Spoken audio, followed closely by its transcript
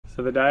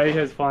So the day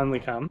has finally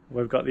come.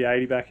 We've got the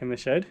 80 back in the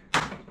shed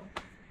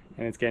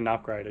and it's getting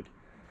upgraded.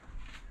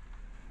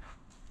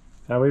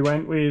 So we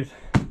went with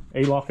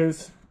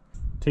e-lockers.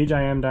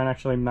 TJM don't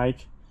actually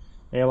make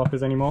air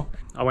lockers anymore.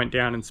 I went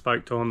down and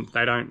spoke to them.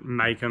 They don't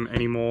make them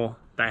anymore.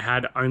 They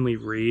had only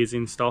rears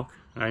in stock.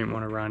 I didn't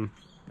want to run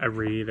a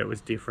rear that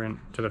was different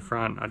to the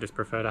front. I just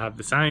prefer to have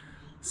the same.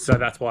 So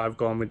that's why I've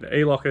gone with the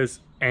e-lockers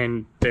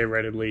and they're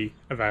readily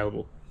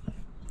available.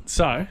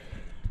 So,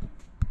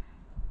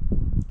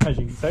 as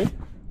you can see,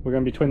 we're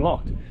going to be twin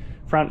locked.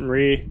 Front and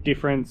rear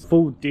difference,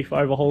 full diff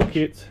overhaul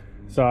kits.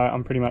 So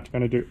I'm pretty much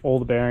going to do all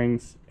the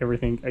bearings,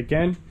 everything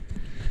again.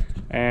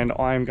 And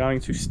I'm going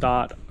to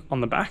start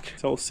on the back.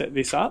 So I'll set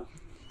this up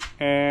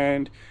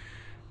and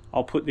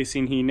I'll put this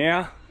in here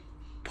now.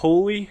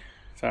 Paulie,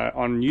 so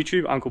on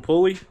YouTube, Uncle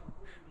Paulie,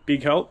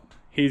 big help.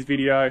 His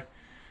video,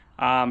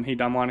 he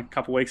done one a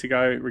couple weeks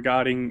ago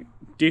regarding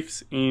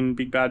diffs in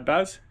Big Bad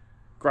Baz.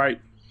 Great,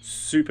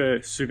 super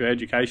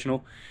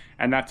educational.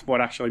 And that's what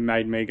actually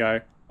made me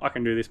go, I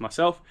can do this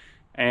myself.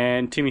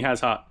 And Timmy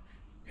has heart.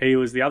 He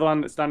was the other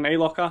one that's done an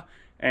e-locker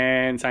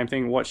and same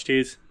thing, watched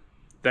his.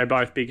 They're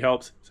both big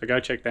helps, so go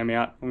check them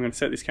out. I'm going to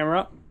set this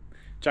camera up,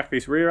 jack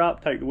this rear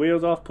up, take the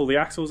wheels off, pull the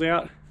axles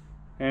out,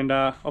 and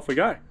off we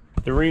go.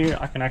 The rear,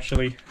 I can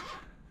actually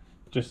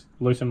just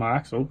loosen my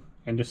axle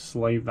and just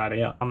sleeve that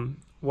out.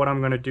 What I'm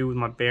going to do with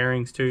my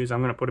bearings too is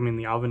I'm going to put them in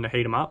the oven to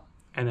heat them up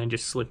and then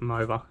just slip them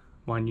over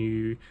one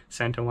new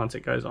center once it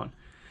goes on.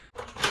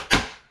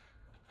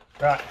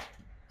 Right,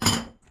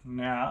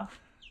 now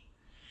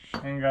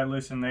I'm going to go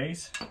loosen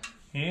these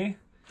here.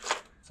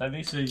 So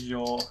this is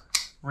your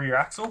rear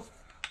axle.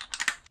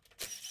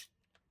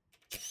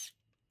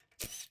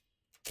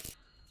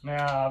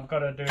 Now I've got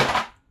to do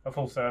a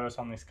full service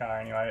on this car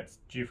anyway, it's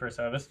due for a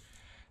service.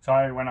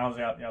 So when I was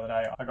out the other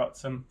day, I got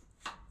some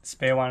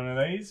spare one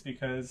of these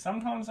because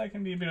sometimes they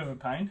can be a bit of a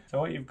pain. So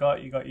what you've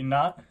got your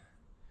nut,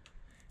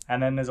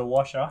 and then there's a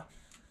washer,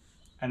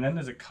 and then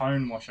there's a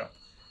cone washer.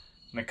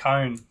 And the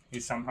cone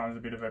is sometimes a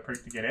bit of a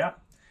prick to get out.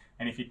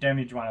 And if you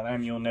damage one of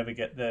them, you'll never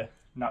get the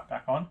nut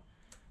back on.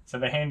 So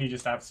they're handy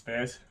just to have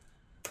spares.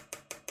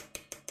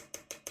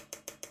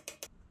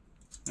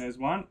 There's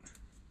one.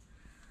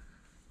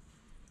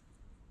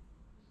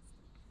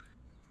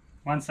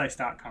 Once they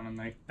start coming,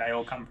 they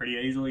all come pretty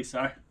easily,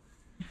 so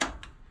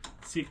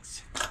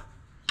 6.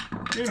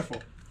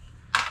 Beautiful.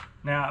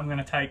 Now I'm going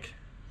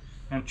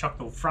to chuck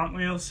the front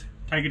wheels,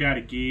 take it out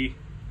of gear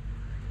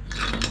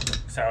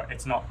so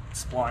it's not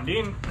splined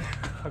in.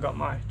 I got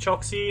my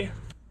chocks here.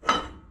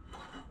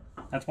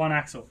 That's one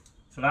axle.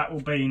 So that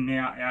will be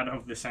now out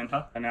of the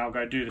center. And now I'll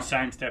go do the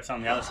same steps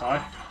on the other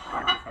side.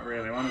 If I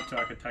really wanted to,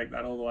 I could take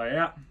that all the way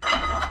out.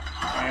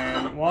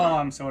 And while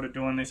I'm sort of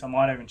doing this, I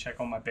might even check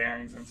on my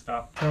bearings and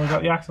stuff. So we've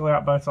got the axle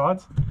out both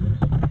sides.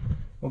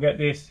 We'll get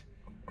this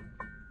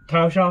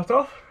tail shaft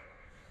off.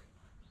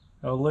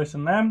 I'll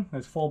loosen them.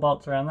 There's 4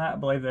 bolts around that. I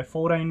believe they're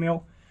 14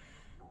 mil.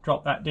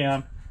 Drop that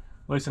down,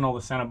 loosen all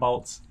the center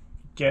bolts,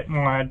 get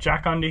my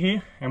jack under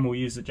here, and we'll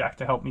use the jack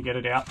to help me get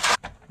it out.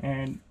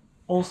 And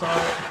also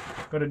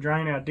got to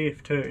drain our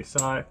diff too.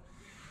 So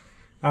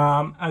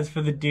as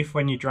for the diff,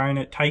 when you drain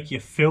it, take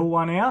your fill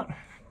one out,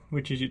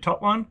 which is your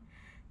top one,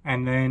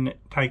 and then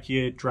take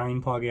your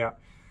drain plug out.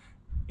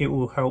 It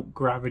will help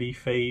gravity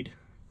feed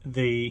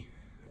the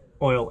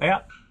oil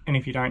out, and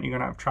if you don't, you're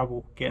going to have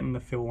trouble getting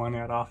the fill one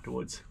out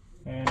afterwards.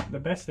 And the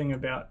best thing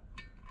about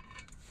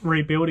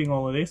rebuilding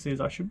all of this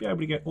is I should be able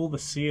to get all the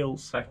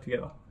seals back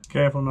together.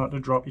 Careful not to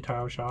drop your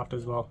tail shaft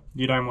as well.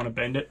 You don't want to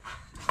bend it.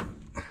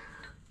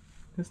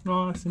 Just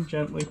nice and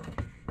gently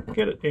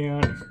get it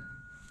down.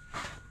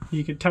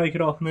 You could take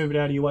it off, move it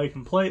out of your way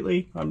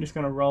completely. I'm just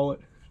going to roll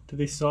it to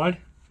this side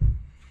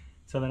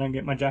so that I can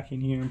get my jack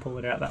in here and pull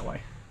it out that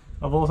way.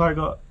 I've also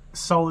got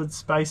solid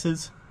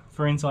spacers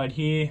for inside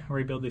here.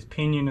 Rebuild this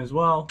pinion as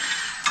well.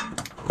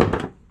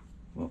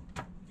 Well,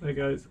 there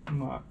goes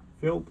my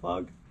fill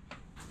plug.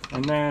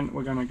 And then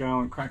we're going to go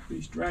and crack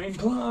this drain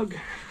plug.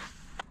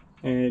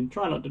 And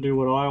try not to do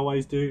what I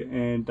always do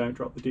and don't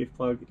drop the diff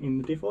plug in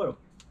the diff oil.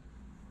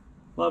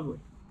 Lovely.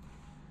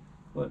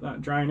 Let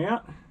that drain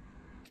out.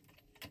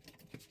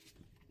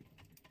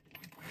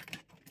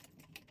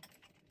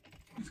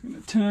 Just going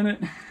to turn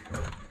it,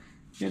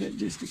 get it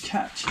just to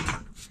catch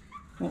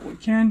what we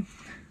can,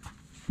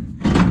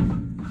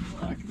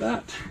 like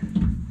that.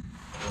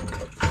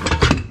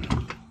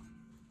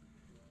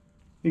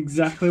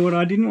 Exactly what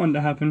I didn't want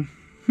to happen.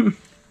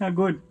 How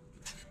good.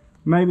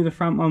 Maybe the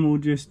front one will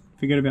just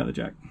forget about the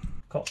jack.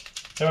 Cool.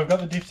 So we've got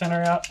the diff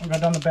center out, I've got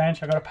it on the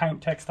bench, I've got a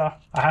paint texter.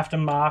 I have to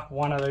mark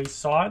one of these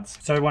sides,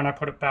 so when I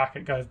put it back,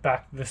 it goes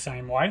back the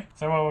same way.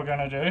 So what we're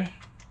gonna do, I'm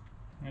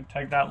gonna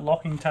take that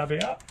locking tab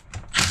out,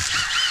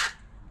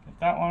 get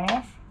that one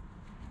off,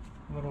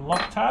 a little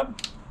lock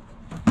tab,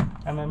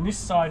 and then this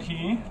side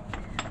here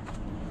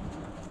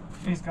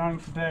is going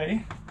to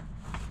be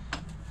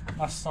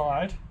my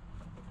side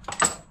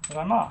that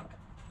I mark.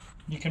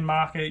 You can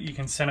mark it, you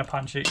can center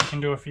punch it, you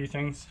can do a few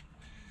things.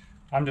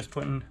 I'm just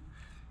putting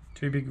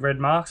 2 big red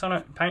marks on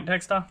it, paint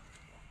texter.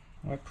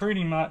 We're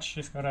pretty much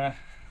just got to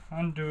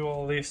undo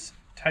all this,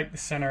 take the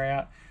center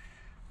out,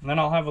 and then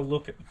I'll have a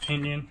look at the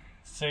pinion,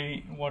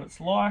 see what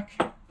it's like.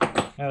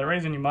 Now the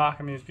reason you mark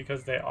them is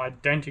because they're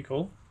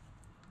identical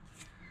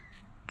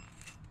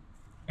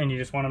and you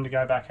just want them to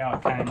go back how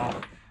it came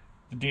off.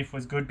 The diff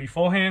was good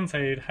beforehand, so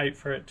you'd hate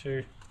for it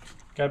to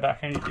go back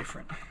any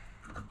different.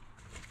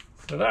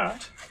 So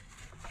that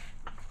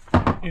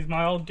is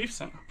my old diff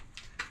center.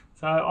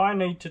 So I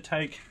need to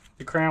take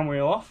the crown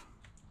wheel off,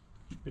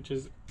 which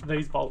is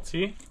these bolts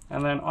here,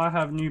 and then I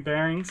have new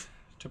bearings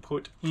to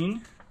put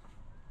in,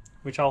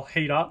 which I'll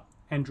heat up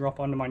and drop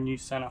onto my new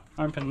center.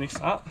 Open this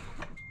up.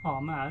 Oh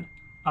man,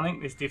 I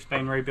think this diff's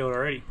been rebuilt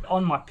already.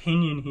 On my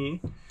pinion here,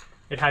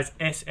 it has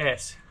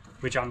SS,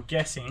 which I'm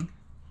guessing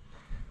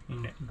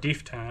in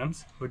diff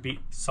terms would be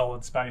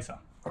solid spacer.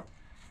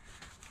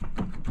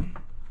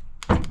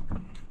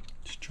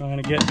 Just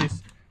trying to get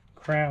this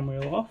crown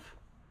wheel off.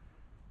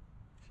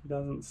 She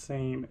doesn't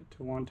seem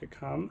to want to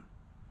come.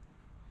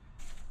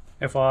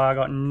 If I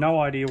got no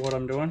idea what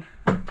I'm doing,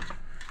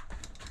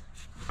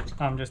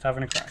 I'm just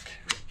having a crack.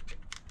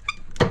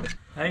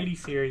 80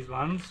 series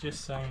ones,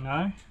 just so you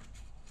know,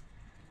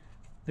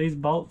 these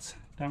bolts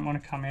don't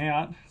want to come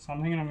out, so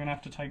I'm thinking I'm going to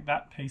have to take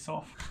that piece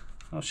off.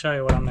 I'll show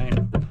you what I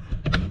mean.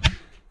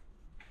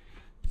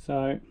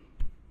 So,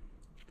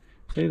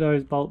 see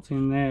those bolts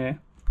in there?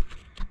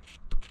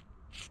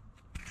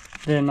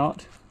 They're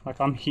not, like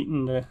I'm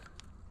hitting the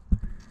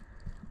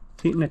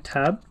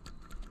tab,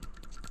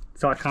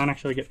 so I can't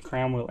actually get the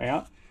crown wheel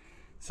out.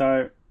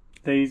 So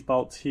these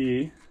bolts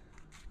here,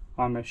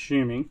 I'm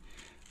assuming,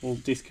 will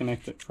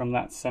disconnect it from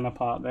that center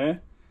part there. And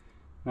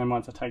then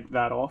once I take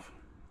that off,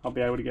 I'll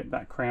be able to get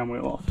that crown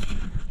wheel off.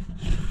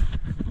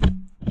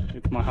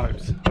 It's my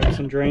hopes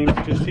and dreams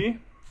just here,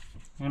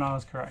 and I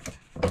was correct.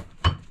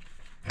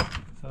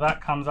 So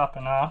that comes up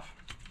enough,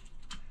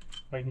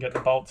 we can get the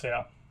bolts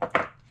out.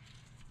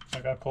 So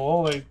I go pull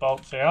all these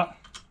bolts out.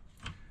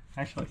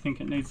 I actually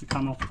think it needs to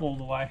come off all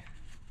the way.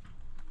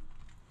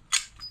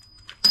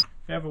 If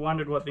you ever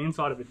wondered what the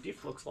inside of a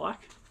diff looks like.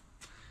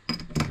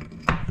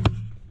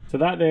 So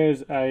that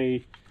there's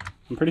a,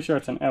 I'm pretty sure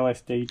it's an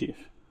LSD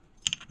diff,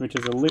 which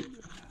is a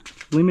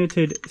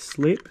limited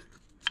slip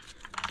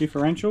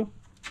differential.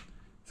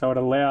 So it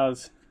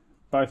allows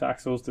both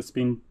axles to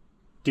spin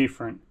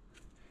different.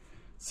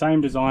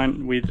 Same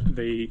design with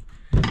the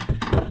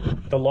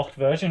locked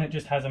version, it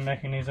just has a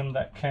mechanism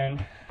that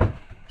can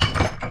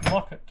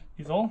lock it,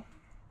 is all.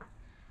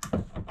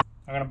 I'm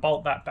going to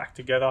bolt that back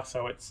together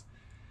so it's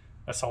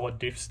a solid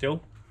diff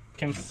still. You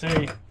can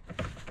see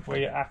where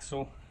your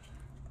axle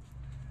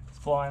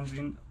splines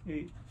in,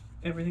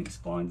 everything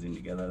splines in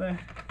together there.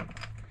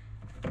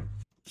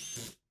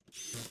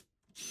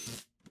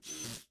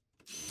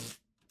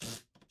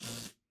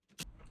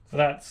 So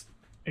that's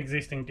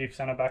existing diff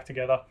center back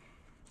together.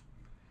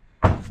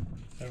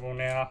 So we'll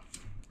now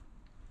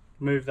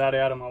move that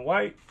out of my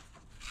way.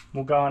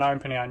 We'll go and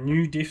open our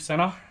new diff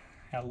center,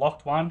 our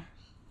locked one.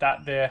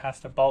 That there has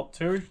to bolt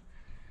to.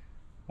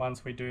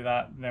 Once we do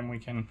that, then we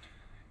can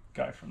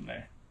go from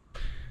there.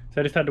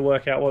 So I just had to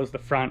work out what was the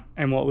front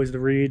and what was the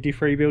rear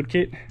diff rebuild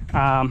kit.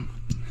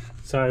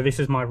 So this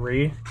is my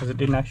rear, because it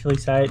didn't actually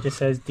say, it just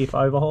says diff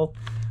overhaul.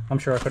 I'm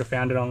sure I could have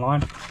found it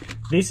online.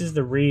 This is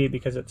the rear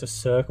because it's a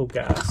circle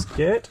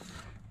gasket,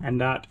 and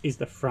that is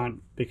the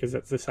front because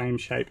it's the same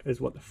shape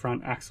as what the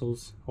front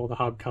axles or the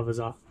hub covers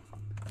are.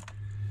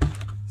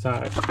 So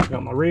I've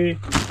got my rear,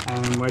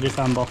 and we're just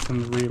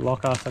unboxing the rear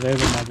locker. So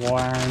there's all my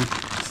wiring,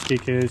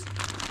 stickers,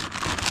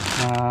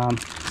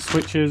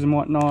 switches and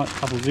whatnot, a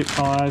couple zip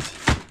ties,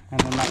 and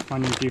then that's my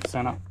new diff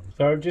center.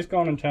 So I've just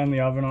gone and turned the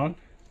oven on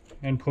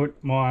and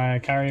put my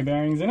carrier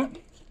bearings in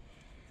it.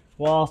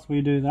 Whilst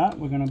we do that,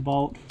 we're going to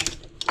bolt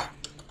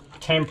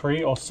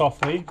temporary or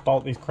softly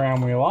bolt this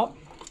crown wheel up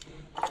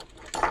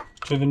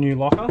to the new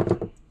locker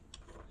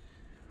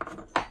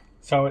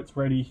so it's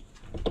ready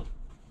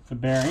for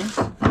bearings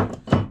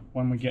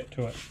when we get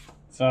to it.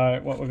 So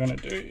what we're going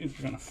to do is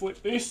we're going to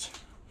flip this.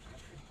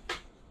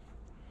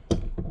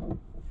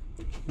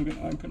 We're going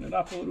to open it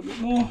up a little bit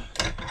more.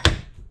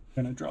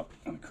 Going to drop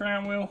the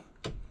crown wheel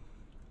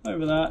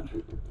over that,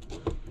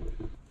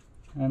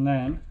 and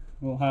then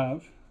we'll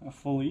have a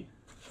fully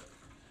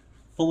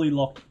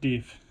locked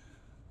diff.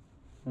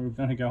 We're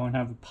going to go and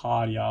have a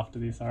party after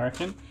this, I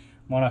reckon.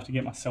 Might have to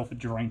get myself a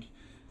drink.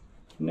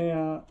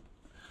 Now,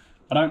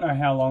 I don't know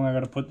how long I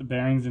got to put the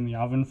bearings in the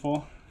oven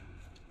for.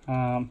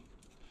 I'm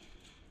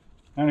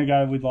going to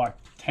go with like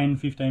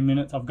 10-15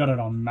 minutes. I've got it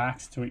on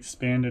max to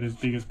expand it as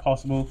big as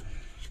possible.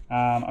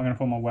 I'm going to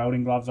put my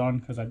welding gloves on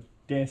because I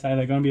dare say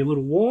they're going to be a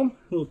little warm,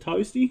 a little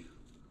toasty.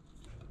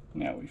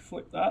 Now we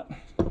flip that.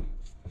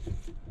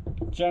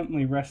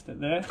 Gently rest it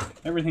there.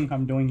 Everything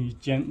I'm doing is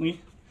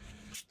gently.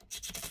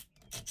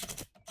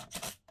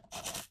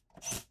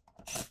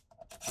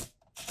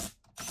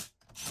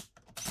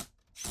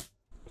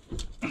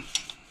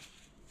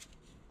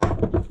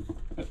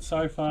 But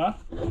so far,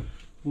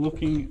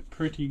 looking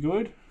pretty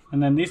good.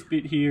 And then this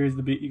bit here is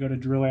the bit you got to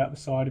drill out the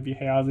side of your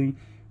housing.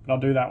 But I'll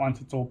do that once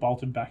it's all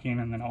bolted back in,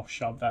 and then I'll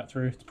shove that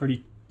through. It's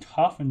pretty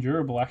tough and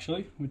durable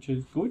actually, which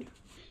is good.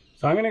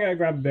 So I'm going to go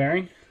grab a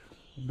bearing.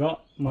 I've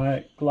got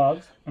my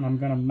gloves and I'm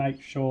going to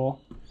make sure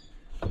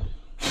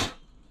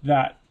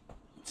that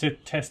to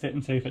test it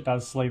and see if it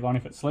does sleeve on.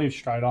 If it sleeves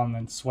straight on,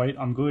 then sweet,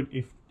 I'm good.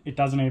 If it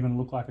doesn't even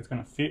look like it's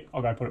going to fit,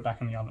 I'll go put it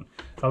back in the oven.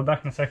 So I'll be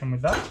back in a second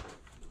with that.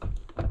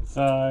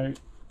 So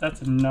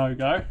that's a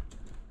no-go.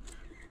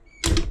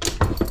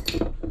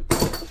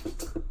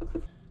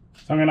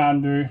 So I'm going to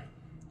undo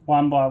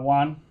one by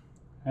one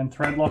and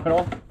thread lock it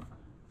off,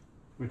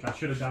 which I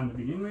should have done to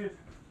begin with.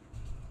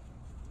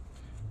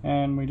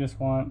 And we just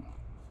want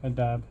a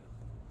dab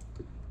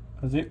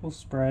because it will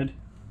spread.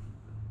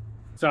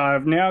 So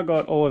I've now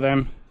got all of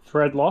them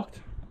thread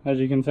locked. As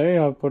you can see,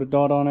 I've put a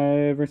dot on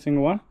every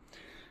single one.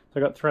 So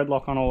I've got thread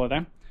lock on all of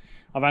them.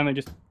 I've only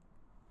just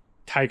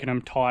taken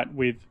them tight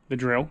with the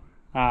drill.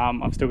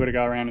 I've still got to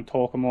go around and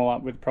torque them all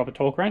up with a proper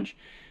torque wrench.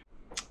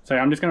 So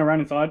I'm just going to run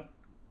inside,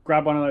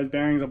 grab one of those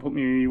bearings. I'll put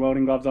my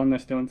welding gloves on, they're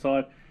still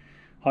inside.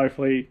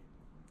 Hopefully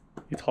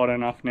it's hot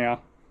enough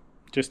now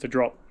just to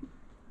drop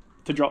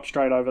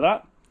straight over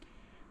that.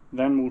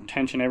 Then we'll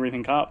tension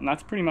everything up and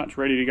that's pretty much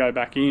ready to go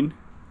back in.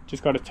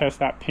 Just got to test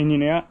that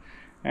pinion out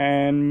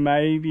and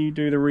maybe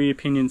do the rear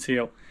pinion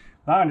seal.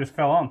 That one just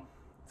fell on.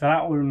 So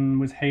that one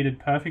was heated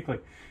perfectly.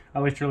 I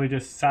literally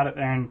just sat it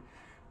there and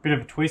a bit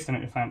of a twist and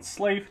it just went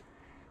sleeve.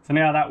 So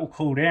now that will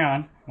cool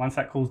down. Once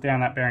that cools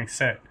down, that bearing's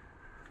set,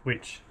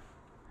 which,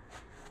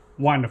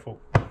 wonderful.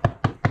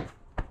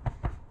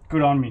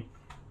 Good on me.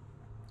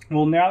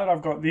 Well, now that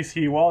I've got this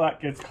here, while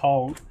that gets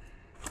cold,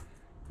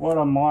 what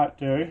I might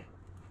do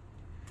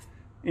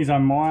is I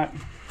might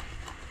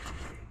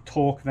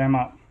torque them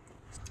up.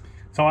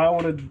 So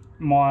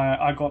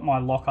I got my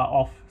locker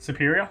off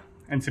Superior,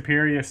 and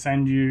Superior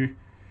send you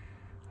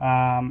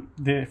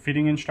their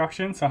fitting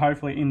instructions. So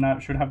hopefully in that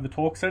it should have the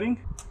torque setting.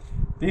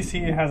 This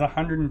here has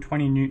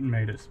 120 Newton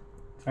meters.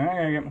 So I'm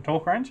going to get my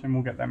torque wrench and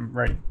we'll get them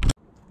ready.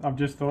 I've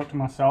just thought to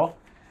myself,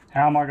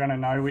 how am I going to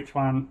know which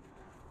one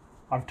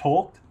I've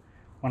torqued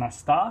when I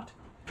start?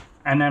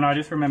 And then I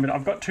just remembered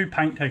I've got two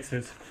paint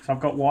textures. So I've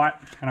got white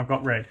and I've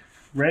got red.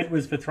 Red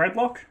was for thread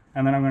lock,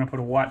 and then I'm going to put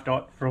a white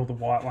dot for all the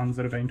white ones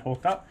that have been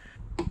torqued up.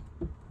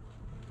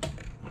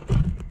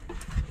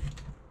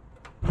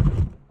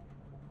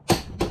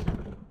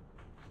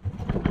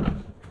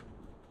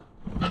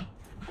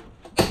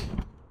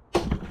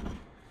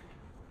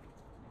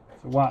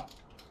 So what?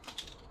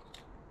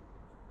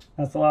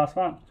 That's the last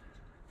one.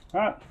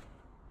 Alright.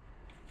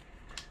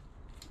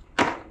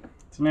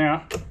 So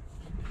now,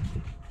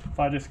 if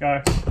I just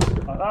go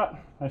like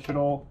that, they should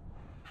all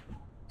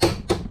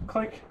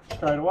click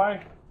straight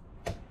away,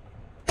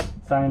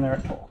 saying they're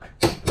at torque.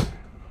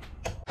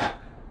 Now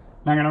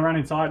I'm going to run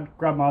inside,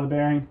 grab my other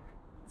bearing,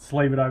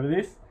 sleeve it over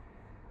this.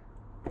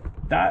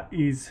 That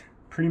is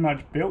pretty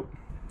much built.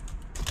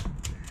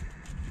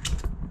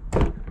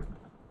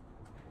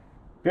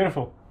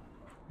 Beautiful.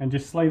 And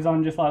just sleeves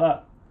on just like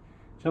that.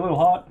 It's a little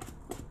hot,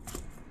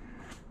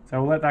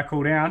 so we'll let that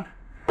cool down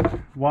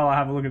while I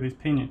have a look at this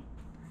pinion.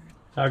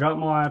 So I got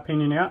my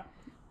pinion out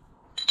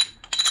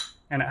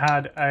and it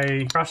had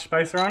a crush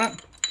spacer on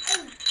it.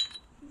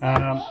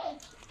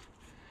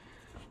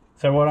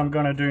 So what I'm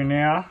going to do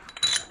now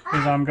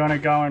is I'm going to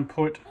go and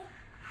put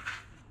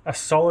a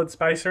solid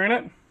spacer in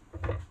it.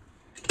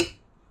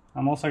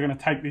 I'm also going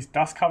to take this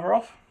dust cover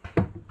off,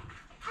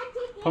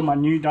 put my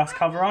new dust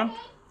cover on.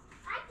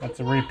 That's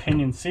a rear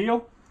pinion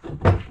seal,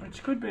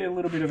 which could be a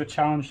little bit of a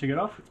challenge to get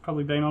off. It's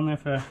probably been on there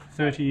for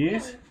 30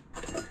 years.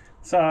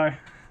 So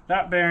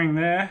that bearing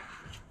there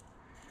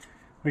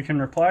we can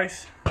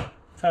replace.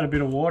 It's had a bit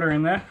of water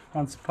in there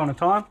once upon a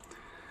time.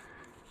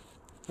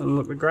 Doesn't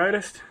look the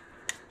greatest.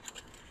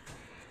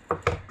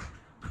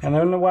 And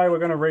then the way we're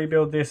going to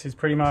rebuild this is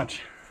pretty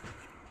much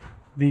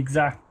the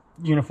exact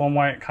uniform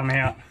way it come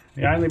out.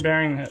 The only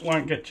bearing that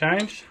won't get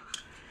changed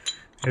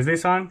is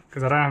this one,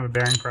 because I don't have a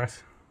bearing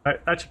press.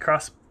 That's your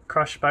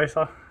crush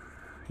spacer,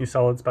 your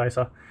solid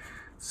spacer.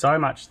 So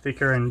much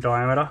thicker in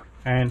diameter,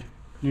 and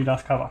new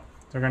dust cover.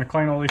 So we're going to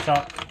clean all this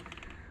up,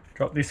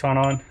 drop this one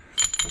on.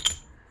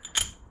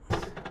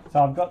 So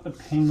I've got the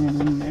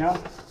pinion in now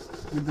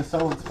with the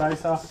solid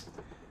spacer.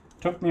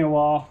 Took me a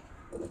while,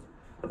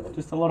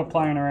 just a lot of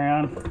playing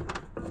around,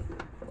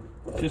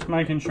 just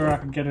making sure I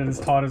could get it as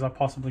tight as I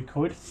possibly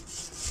could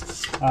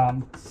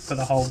for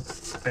the whole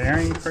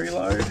bearing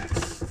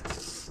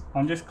preload.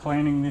 I'm just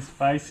cleaning this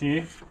face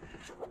here.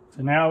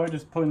 So now we're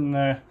just putting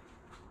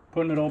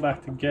it all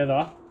back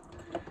together.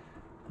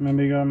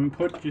 Remember, you're going to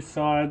put your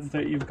sides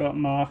that you've got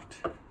marked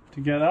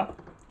together.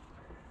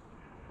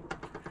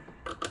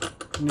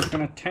 I'm just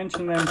going to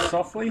tension them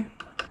softly.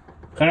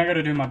 Then I've got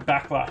to do my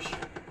backlash,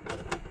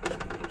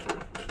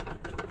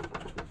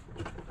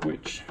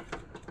 which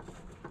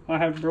I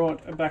have brought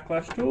a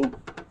backlash tool.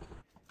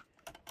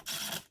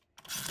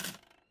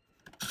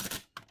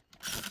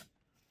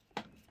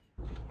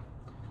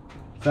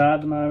 So at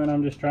the moment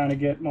I'm just trying to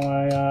get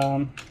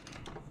my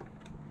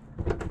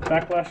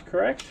backlash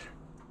correct,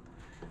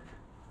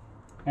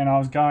 and I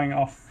was going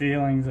off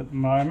feelings at the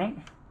moment,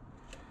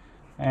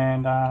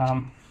 and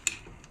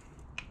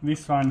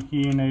this one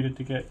here needed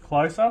to get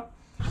closer.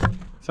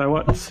 So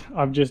what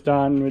I've just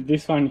done with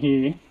this one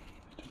here,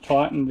 to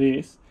tighten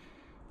this,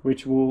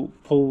 which will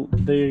pull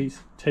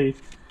these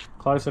teeth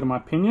closer to my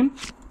pinion.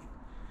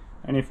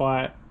 And if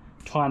I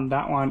tighten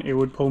that one, it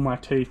would pull my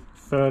teeth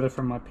further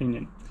from my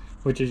pinion,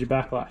 which is your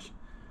backlash.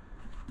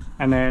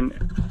 And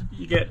then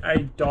you get a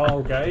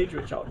dial gauge,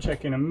 which I'll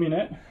check in a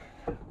minute.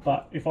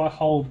 But if I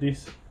hold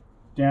this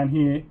down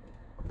here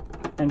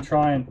and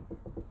try and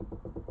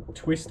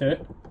twist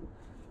it,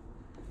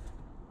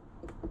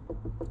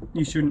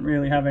 you shouldn't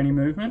really have any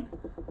movement.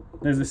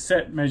 There's a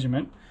set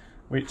measurement,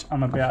 which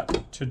I'm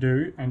about to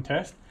do and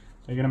test.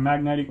 So you get a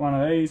magnetic one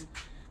of these,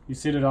 you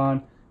sit it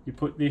on, you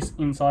put this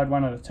inside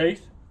one of the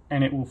teeth,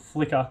 and it will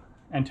flicker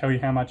and tell you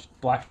how much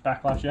black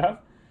backlash you have.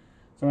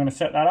 So I'm going to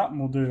set that up and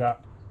we'll do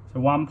that. So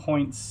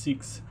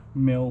 1.6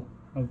 mil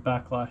of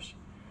backlash.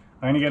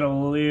 I'm going to get a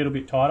little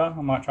bit tighter.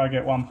 I might try to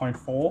get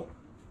 1.4.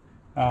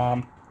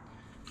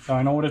 So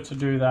in order to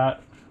do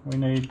that, we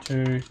need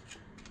to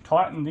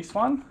tighten this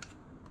one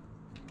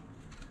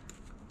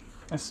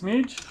a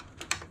smidge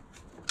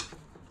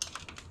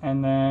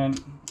and then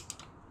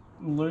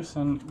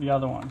loosen the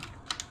other one.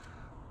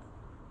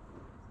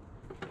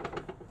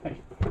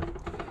 Hey, can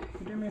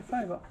you do me a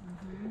favour?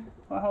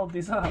 If I hold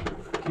this up,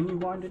 can you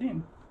wind it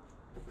in?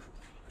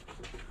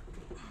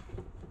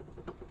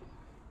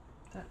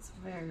 That's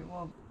very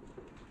well.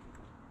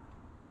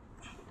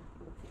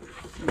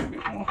 A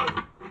bit more.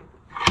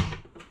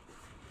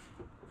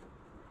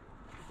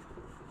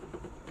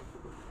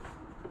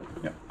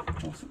 Yep,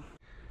 awesome.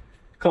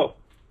 Cool.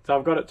 So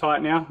I've got it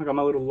tight now. I've got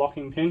my little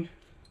locking pin.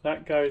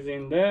 That goes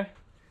in there,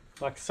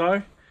 like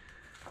so.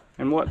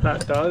 And what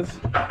that does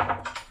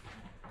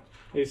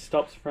is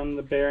stops from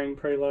the bearing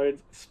preloads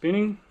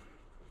spinning.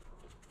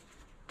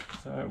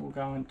 So we'll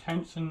go and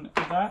tension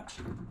that.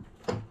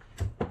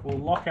 We'll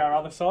lock our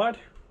other side.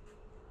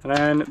 And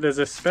then there's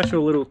a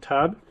special little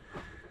tab,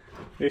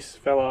 this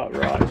fella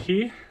right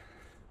here,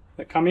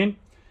 that come in.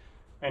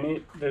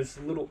 And there's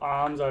little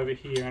arms over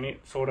here and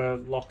it sort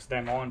of locks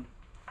them on.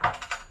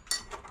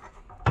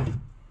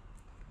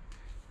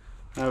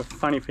 I have a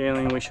funny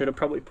feeling we should have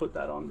probably put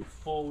that on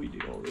before we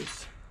did all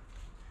this.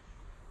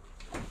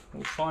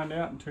 We'll find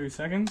out in 2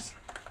 seconds.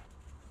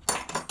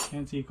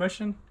 Answer your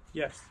question?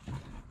 Yes.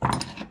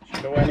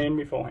 Should have went in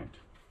beforehand.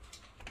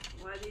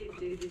 Why do you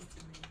do this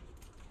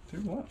to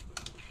me? Do what?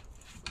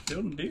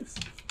 Building diffs.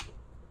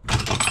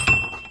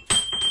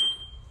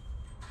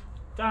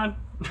 Done.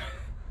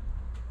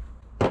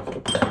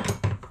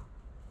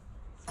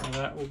 So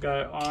that will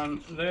go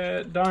on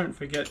there. Don't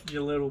forget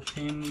your little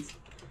pins,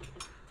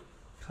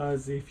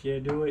 because if you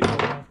do it, you'll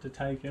have to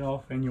take it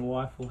off and your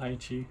wife will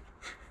hate you.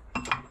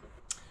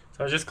 So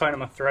I was just cleaning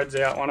my threads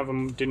out. One of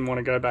them didn't want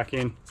to go back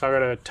in, so I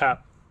got a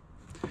tap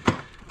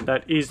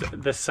that is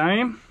the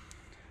same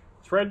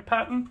thread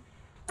pattern.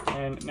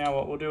 And now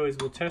what we'll do is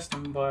we'll test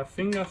them by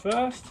finger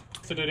first.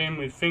 Set it in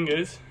with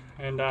fingers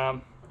and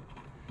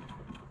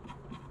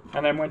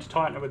then when to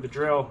tighten it with the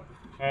drill.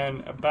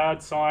 And a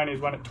bad sign is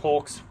when it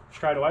torques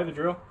straight away, the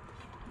drill.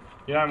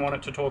 You don't want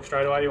it to torque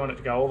straight away, you want it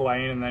to go all the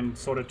way in and then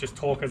sort of just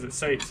torque as it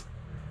seats.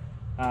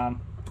 So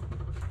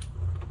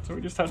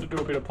we just had to do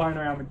a bit of playing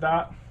around with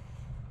that.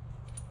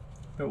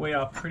 But we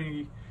are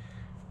pretty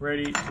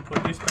ready to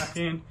put this back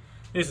in.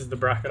 This is the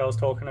bracket I was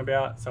talking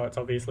about, so it's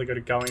obviously got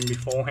to go in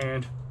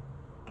beforehand.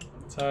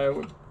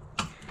 So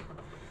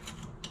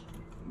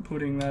we're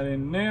putting that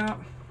in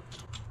now.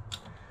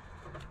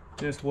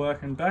 Just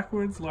working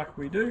backwards like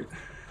we do.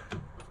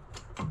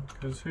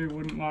 Because who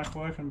wouldn't like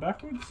working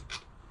backwards?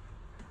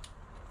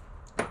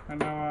 I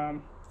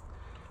know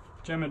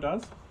Gemma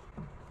does.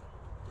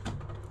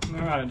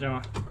 Alright,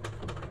 Gemma.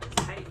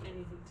 I hate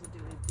anything to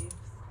do with diffs.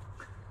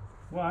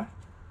 Why?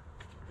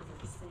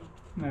 Because they stink.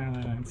 No,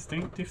 they don't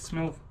stink. Diffs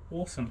smell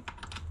awesome.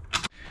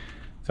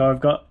 So I've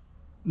got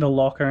the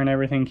locker and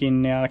everything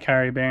in now, the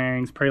carry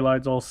bearings,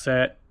 preloads all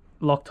set,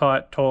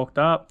 Loctite torqued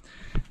up,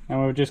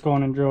 and we've just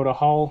gone and drilled a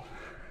hole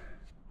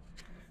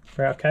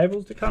for our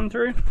cables to come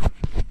through.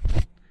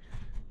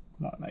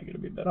 Might make it a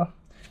bit better.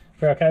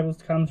 For our cables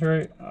to come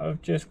through,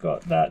 I've just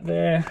got that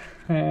there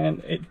and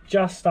it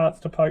just starts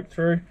to poke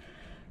through.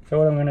 So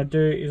what I'm going to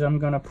do is I'm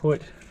going to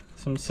put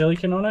some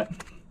silicone on it,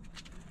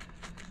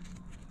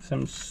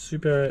 some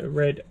super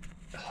red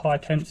high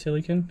temp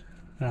silicone.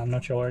 I'm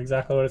not sure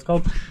exactly what it's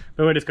called,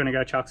 but we're just going to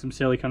go chuck some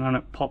silicone on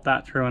it, pop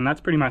that through, and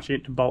that's pretty much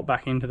it to bolt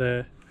back into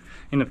the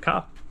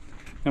car.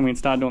 Then we can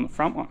start doing the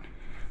front one.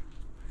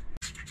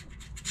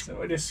 So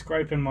we're just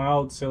scraping my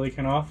old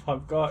silicone off.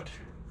 I've got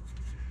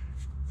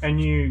a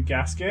new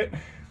gasket.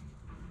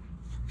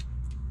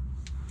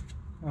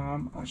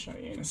 I'll show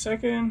you in a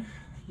second.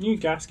 New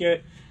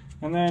gasket,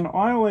 and then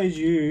I always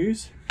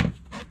use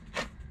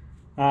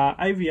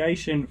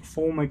aviation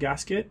former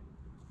gasket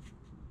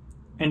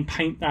and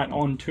paint that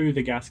onto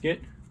the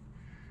gasket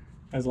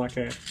as like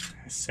a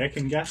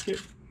second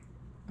gasket,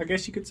 I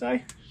guess you could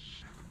say.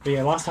 But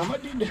yeah, last time I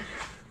did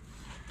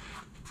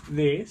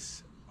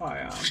this,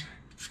 I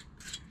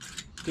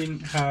didn't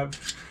have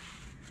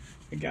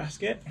a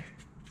gasket,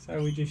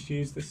 so we just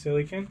used the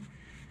silicone.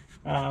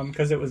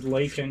 because it was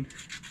leaking,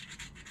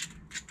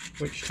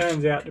 which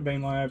turns out to be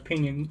my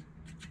opinion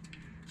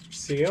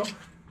seal.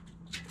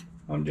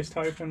 I'm just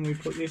hoping we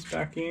put this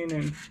back in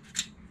and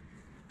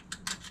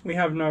we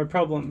have no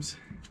problems.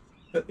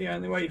 But the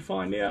only way you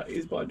find out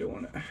is by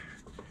doing it.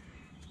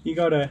 You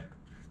gotta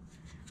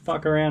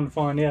fuck around and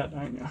find out,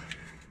 don't you?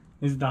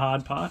 This is the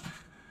hard part.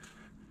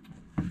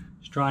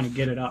 Just trying to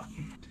get it up.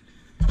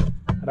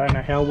 I don't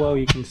know how well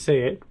you can see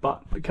it,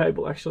 but the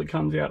cable actually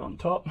comes out on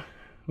top,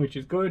 which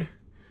is good.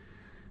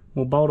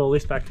 We'll bolt all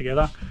this back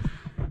together,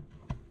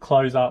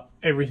 close up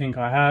everything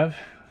I have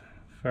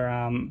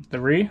for the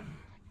rear.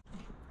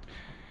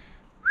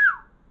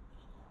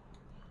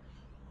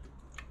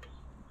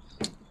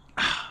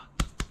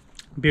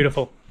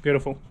 Beautiful,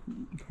 beautiful.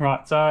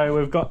 Right, so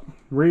we've got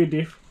rear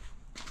diff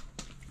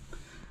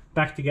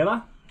back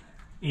together.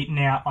 It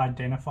now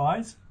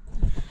identifies,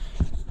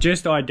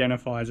 just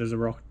identifies as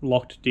a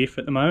locked diff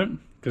at the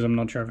moment, because I'm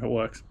not sure if it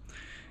works.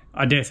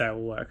 I dare say it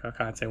will work. I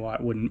can't see why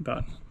it wouldn't,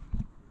 but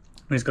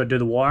we just got to do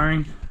the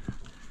wiring.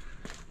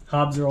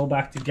 Hubs are all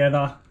back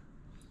together.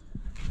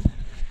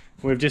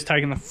 We've just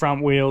taken the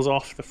front wheels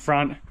off the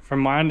front. From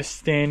my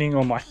understanding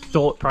or my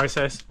thought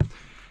process,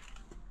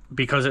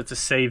 because it's a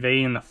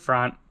CV in the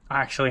front, I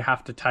actually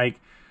have to take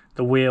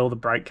the wheel, the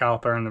brake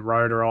caliper and the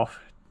rotor off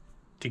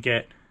to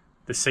get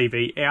the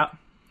CV out.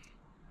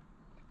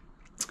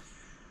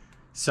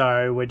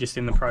 So we're just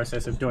in the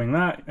process of doing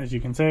that. As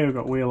you can see, we've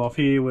got wheel off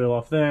here, wheel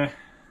off there.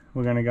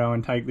 We're going to go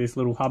and take this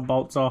little hub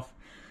bolts off,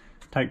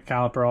 take the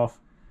caliper off,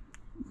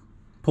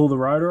 pull the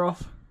rotor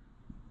off.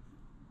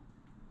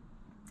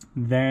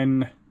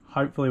 Then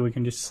hopefully we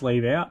can just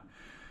sleeve out.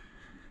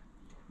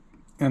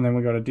 And then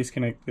we've got to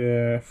disconnect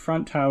the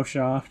front tail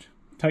shaft,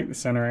 take the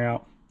center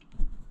out,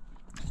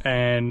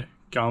 and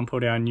go and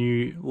put our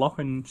new lock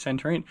and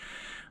center in.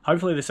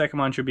 Hopefully the second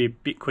one should be a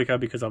bit quicker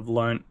because I've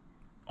learned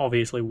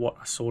obviously what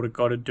I sort of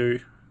got to do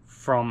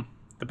from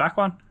the back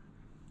one.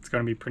 It's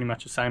going to be pretty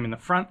much the same in the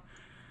front,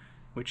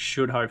 which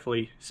should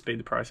hopefully speed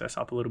the process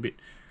up a little bit.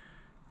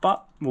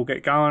 But we'll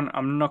get going.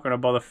 I'm not going to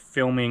bother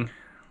filming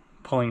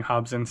pulling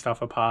hubs and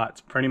stuff apart.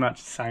 It's pretty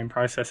much the same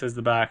process as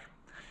the back.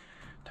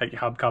 Take your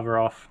hub cover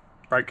off.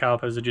 Brake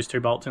calipers are just 2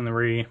 bolts in the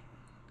rear.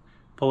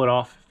 Pull it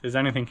off. If there's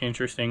anything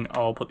interesting,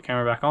 I'll put the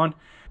camera back on.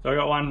 So I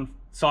got one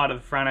side of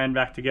the front end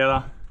back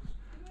together.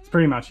 It's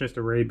pretty much just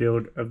a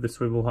rebuild of the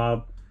swivel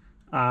hub.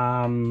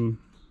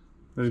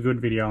 There's a good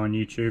video on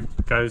YouTube.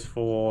 It goes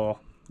for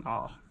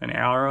an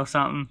hour or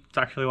something. It's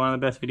actually one of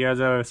the best videos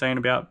I've ever seen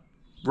about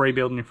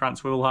rebuilding your front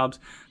swivel hubs.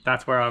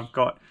 That's where I've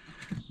got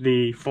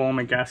the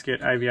former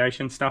gasket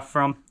aviation stuff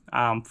from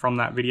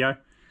that video.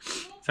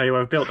 So yeah,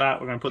 we've built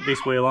that. We're going to put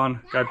this wheel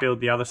on, go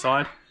build the other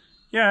side.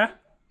 Yeah.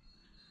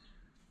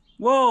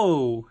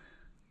 Whoa.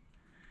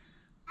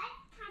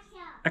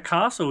 A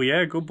castle,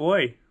 yeah, good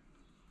boy.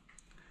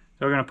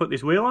 So we're going to put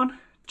this wheel on,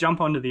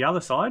 jump onto the other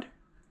side,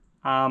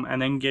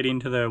 and then get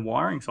into the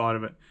wiring side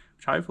of it,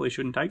 which hopefully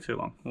shouldn't take too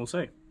long. We'll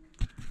see.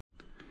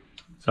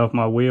 So if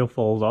my wheel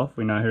falls off,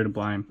 we know who to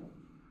blame.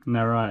 Isn't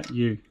that right?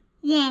 You?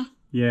 Yeah.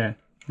 Yeah.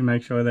 You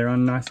make sure they're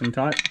on nice and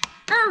tight.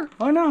 Oh.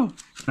 Oh no.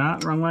 Nah,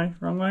 wrong way,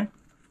 wrong way.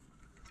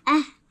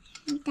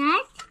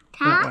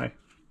 That way.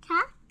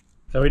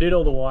 So we did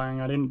all the wiring.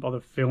 I didn't bother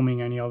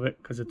filming any of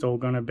it because it's all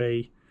going to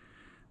be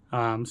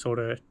sort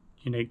of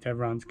unique to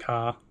everyone's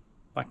car.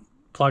 Like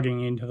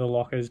plugging into the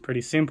locker is pretty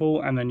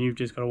simple, and then you've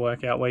just got to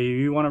work out where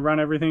you want to run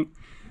everything.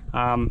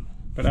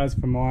 But as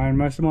for mine,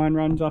 most of mine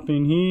runs up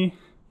in here,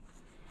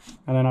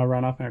 and then I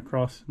run up and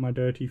across my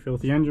dirty,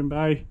 filthy engine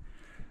bay.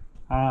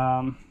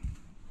 The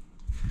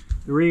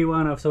rear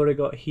one I've sort of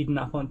got hidden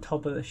up on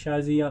top of the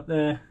chassis up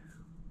there,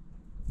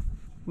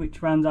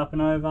 which runs up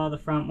and over. The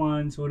front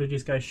one sort of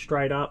just goes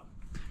straight up.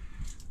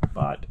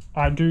 But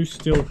I do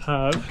still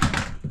have,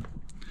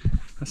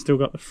 I still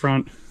got the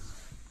front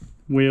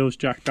wheels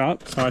jacked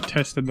up, so I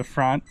tested the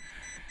front.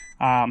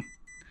 So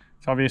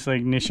obviously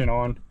ignition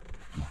on.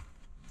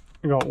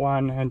 I got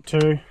 1 and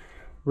 2,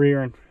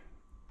 rear and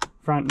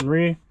front and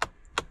rear.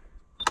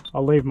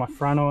 I'll leave my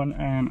front on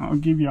and I'll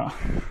give you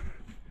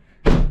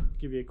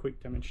a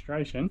quick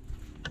demonstration.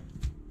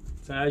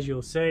 So as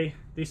you'll see,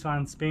 this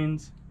one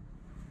spins,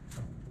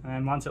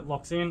 and once it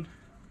locks in,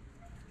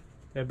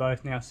 they're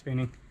both now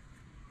spinning.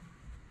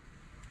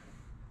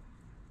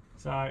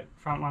 So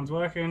front one's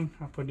working,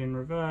 I put it in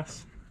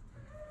reverse,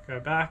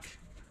 go back,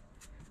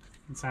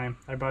 and same,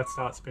 they both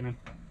start spinning.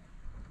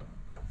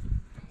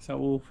 So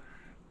we'll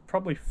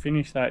probably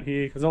finish that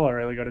here, because all I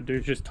really got to do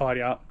is just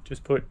tidy up,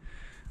 just put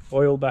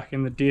oil back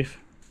in the diff,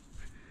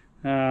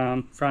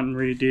 front and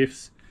rear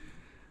diffs,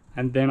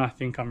 and then I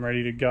think I'm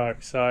ready to go.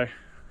 So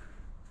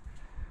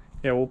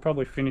yeah, we'll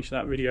probably finish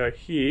that video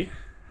here,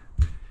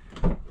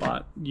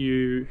 but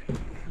you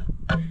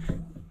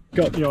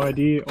got the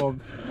idea of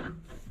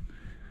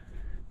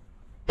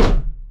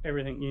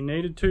everything you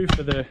needed to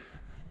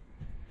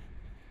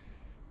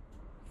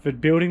for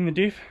building the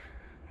diff,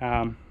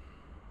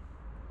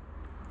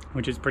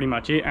 which is pretty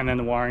much it. And then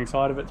the wiring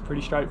side of it's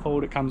pretty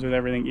straightforward. It comes with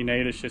everything you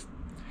need. It's just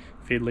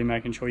fiddly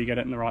making sure you get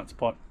it in the right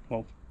spot.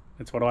 Well,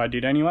 that's what I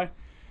did anyway.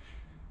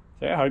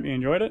 So yeah, I hope you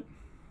enjoyed it.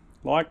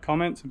 Like,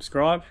 comment,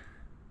 subscribe,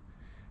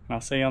 and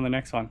I'll see you on the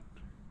next one.